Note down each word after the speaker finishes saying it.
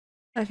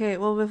Okay,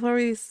 well, before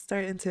we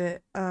start into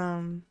it,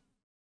 I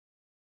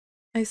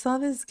saw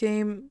this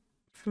game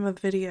from a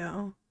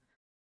video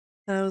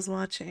that I was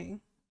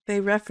watching. They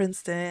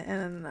referenced it,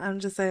 and I'm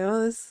just like,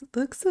 oh, this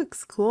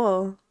looks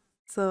cool.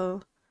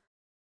 So,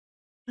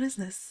 what is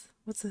this?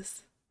 What's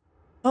this?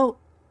 Oh,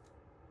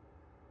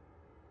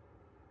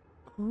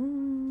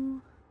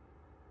 oh,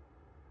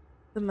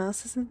 the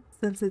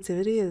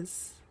sensitivity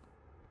is.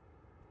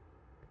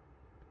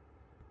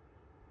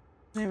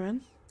 Can I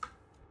run?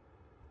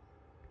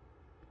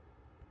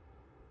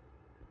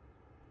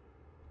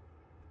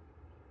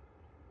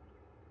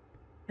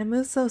 I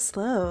move so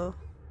slow.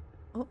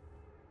 Oh,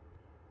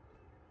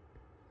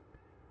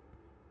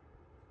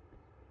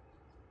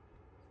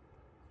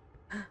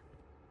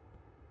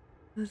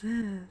 what is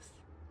this?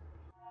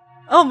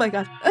 Oh my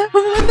god! What the?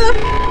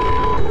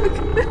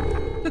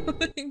 Oh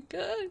my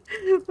god!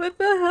 What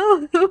the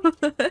hell?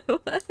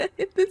 What?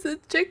 It's a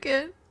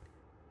chicken.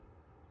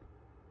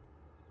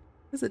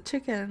 It's a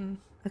chicken,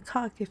 a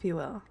cock, if you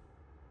will.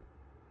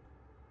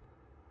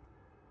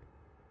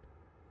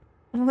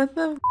 What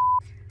the?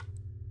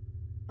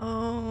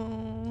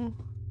 Oh,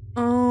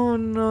 oh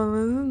no,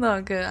 this is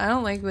not good. I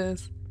don't like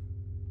this.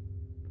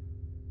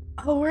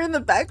 Oh, we're in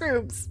the back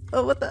rooms.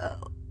 Oh, what the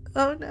hell?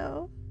 Oh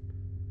no.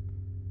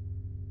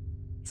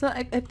 So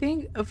I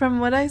think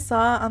from what I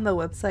saw on the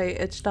website,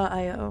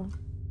 itch.io,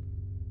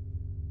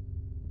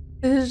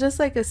 it is just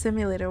like a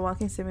simulator,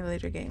 walking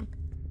simulator game.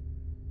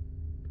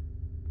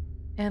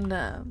 And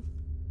I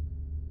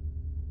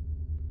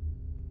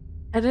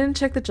didn't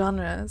check the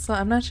genre, so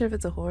I'm not sure if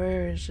it's a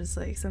horror or it's just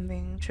like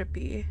something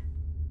trippy.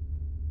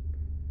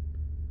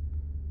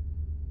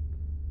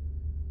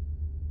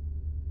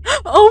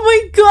 Oh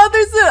my god,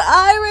 there's an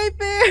eye right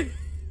there!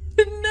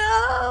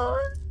 No!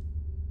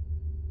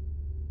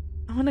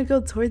 I want to go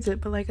towards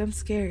it, but like I'm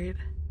scared.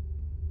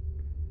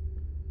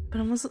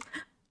 But I'm also.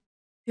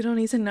 You don't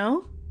need to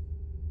know?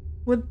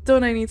 What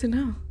don't I need to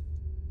know?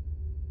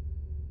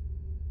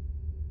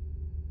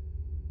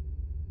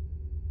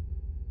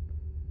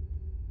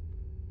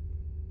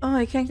 Oh,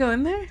 I can't go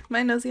in there?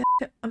 My nosy.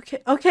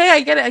 Okay, okay,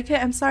 I get it. Okay,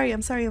 I'm sorry.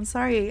 I'm sorry. I'm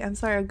sorry. I'm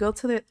sorry. I'll go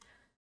to the.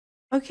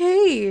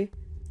 Okay.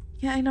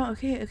 Yeah, I know.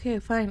 Okay, okay,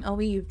 fine. I'll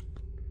leave.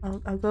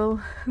 I'll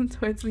go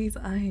towards these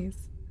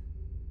eyes.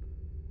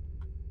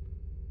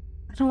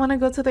 I don't want to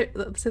go to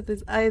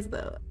these eyes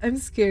though. I'm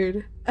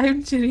scared.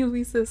 I'm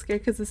genuinely so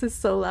scared because this is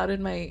so loud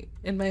in my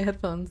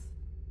headphones.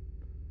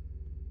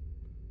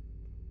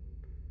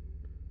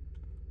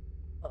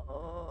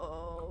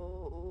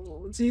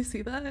 Oh, do you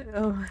see that?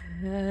 Oh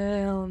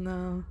hell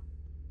no.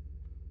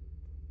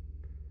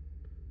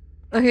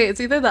 Okay, it's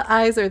either the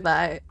eyes or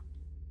that,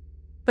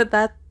 but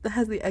that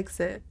has the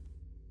exit.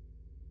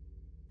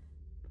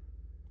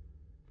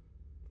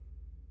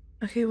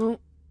 Okay, well,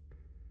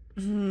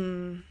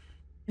 hmm.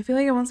 I feel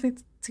like it wants me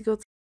to go.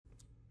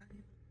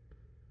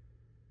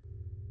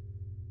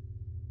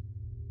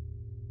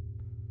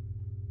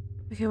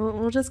 Okay, well,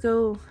 we'll just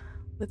go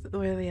with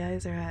where the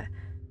eyes are at.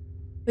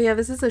 But yeah,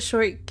 this is a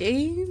short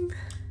game.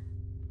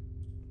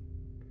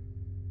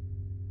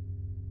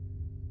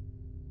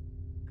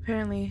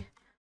 Apparently.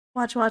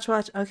 Watch, watch,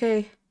 watch.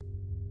 Okay.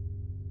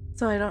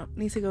 So I don't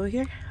need to go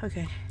here?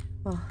 Okay.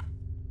 Well.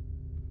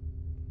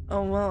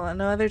 Oh, well,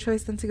 no other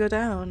choice than to go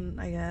down,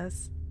 I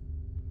guess.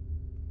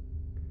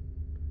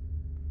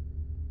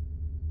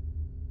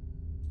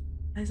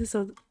 I just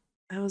so.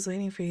 I was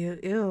waiting for you.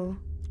 Ew.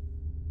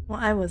 Well,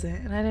 I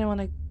wasn't, and I didn't want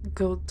to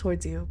go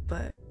towards you,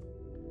 but.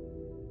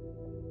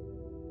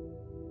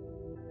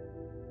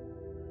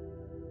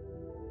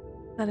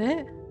 Is that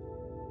it?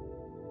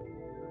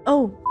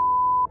 Oh!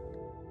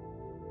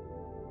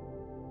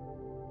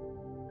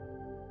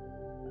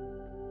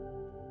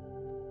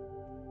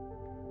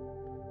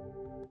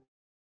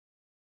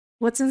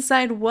 What's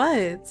inside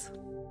what?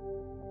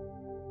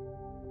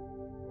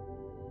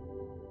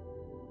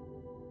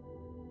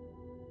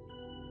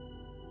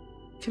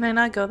 Can I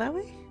not go that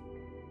way?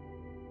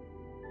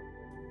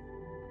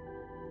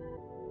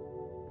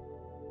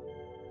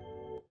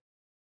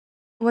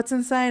 What's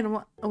inside?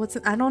 What's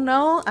I don't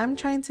know. I'm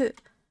trying to.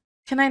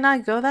 Can I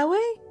not go that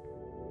way?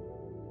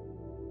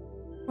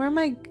 Where am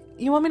I?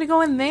 You want me to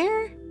go in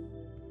there?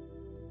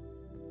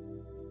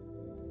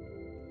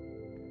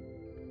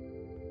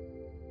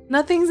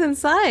 Nothing's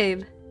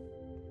inside.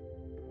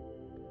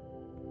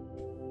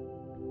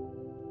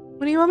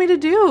 What do you want me to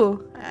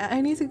do? I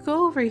need to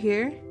go over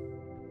here.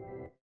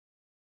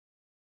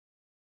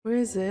 Where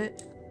is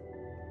it?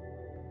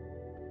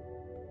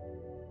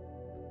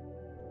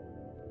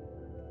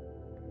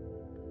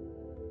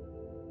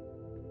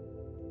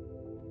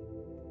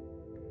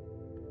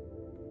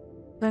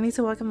 Do I need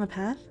to walk on the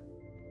path?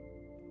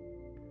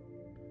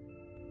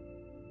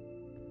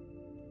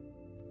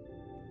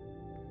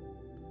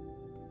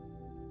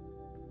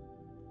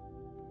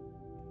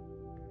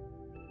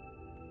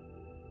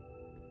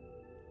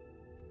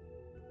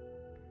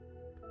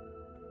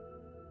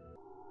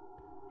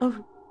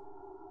 Oh.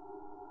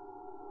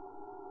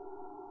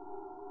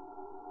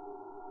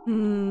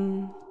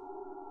 Hmm.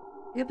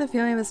 I get the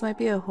feeling this might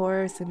be a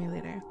horror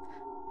simulator.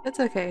 It's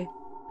okay.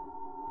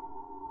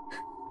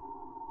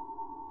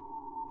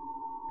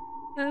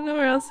 I don't know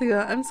where else to go.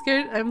 I'm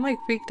scared. I'm like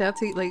freaked out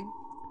to like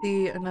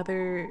see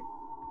another.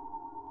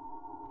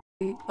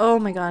 Oh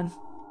my god.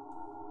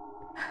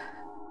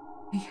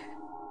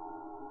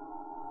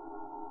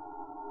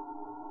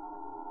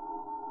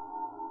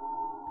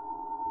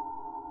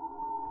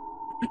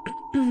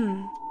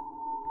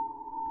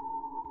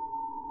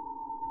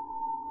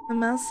 The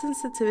mouse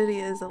sensitivity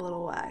is a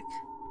little whack.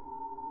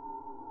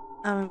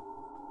 Oh.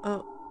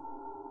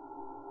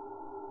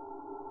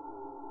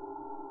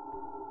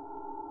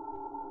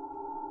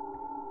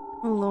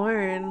 Oh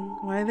Lord,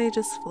 why are they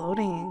just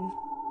floating?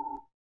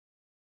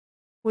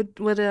 What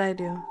did I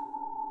do?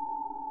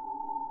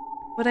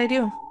 What'd I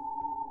do?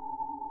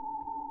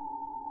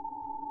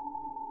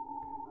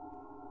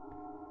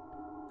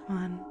 Come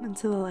on,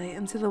 into the light,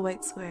 into the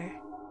white square.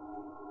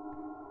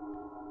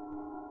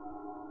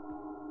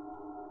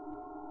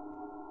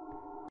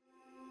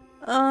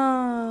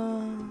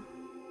 Oh.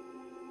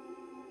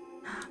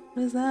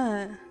 What is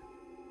that?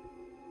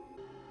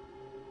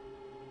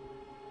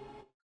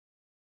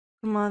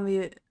 Come on,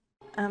 the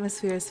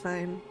atmosphere is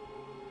fine.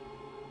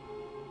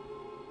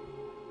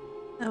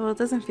 Oh, well, it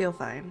doesn't feel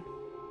fine.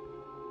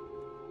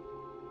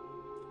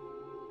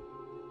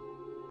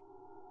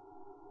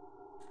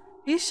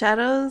 These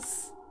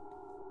shadows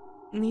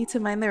need to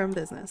mind their own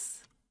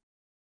business.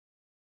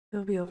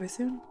 It'll be over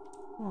soon.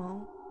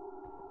 Well.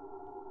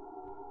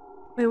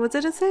 Wait, what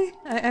did it say?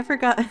 I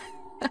forgot.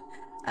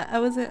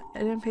 I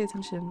didn't pay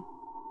attention.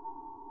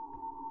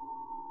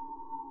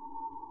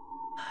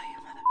 Oh, you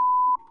mother.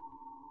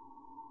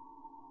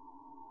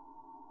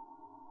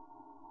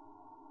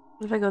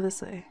 What if I go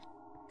this way?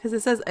 Because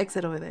it says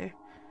exit over there.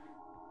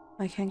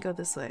 I can't go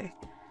this way.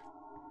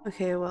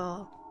 Okay,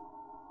 well.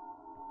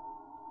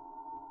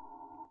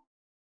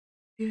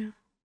 You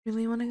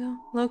really want to go?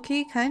 Low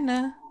key,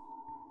 kinda.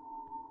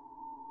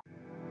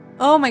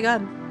 Oh my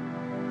god.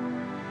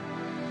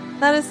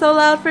 That is so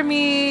loud for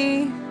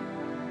me.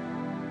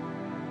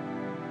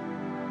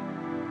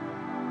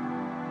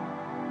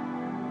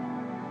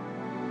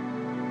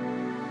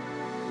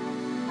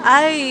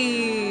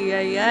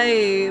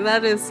 Ay,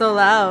 that is so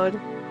loud.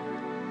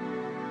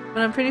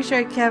 But I'm pretty sure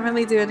I can't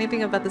really do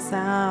anything about the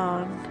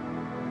sound.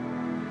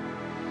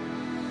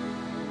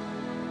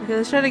 Okay,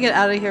 let's try to get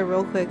out of here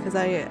real quick because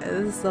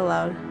this is so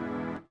loud.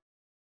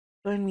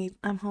 Join me.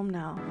 I'm home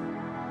now.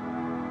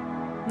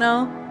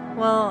 No?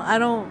 Well,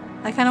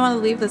 I kind of want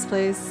to leave this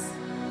place.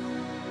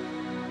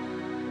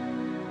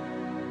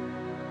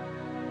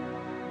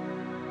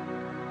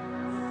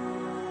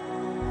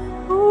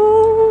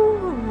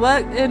 Ooh,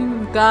 what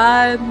in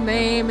God's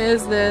name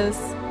is this?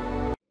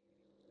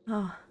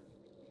 Oh.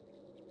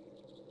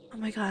 Oh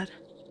my god.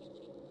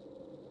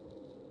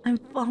 I'm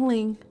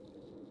falling.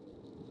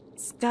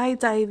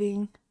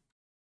 Skydiving.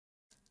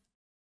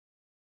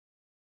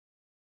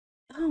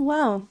 Oh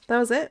wow, that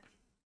was it?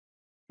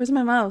 Where's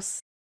my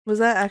mouse? Was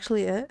that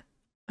actually it?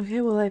 Okay,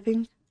 well I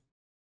think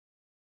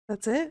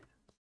that's it.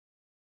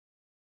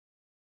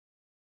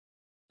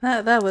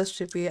 That was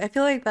trippy. I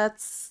feel like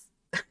that's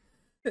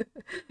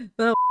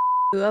that'll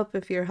you up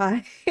if you're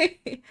high.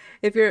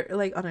 If you're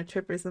like on a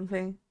trip or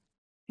something.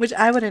 Which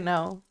I wouldn't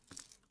know,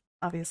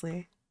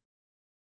 obviously.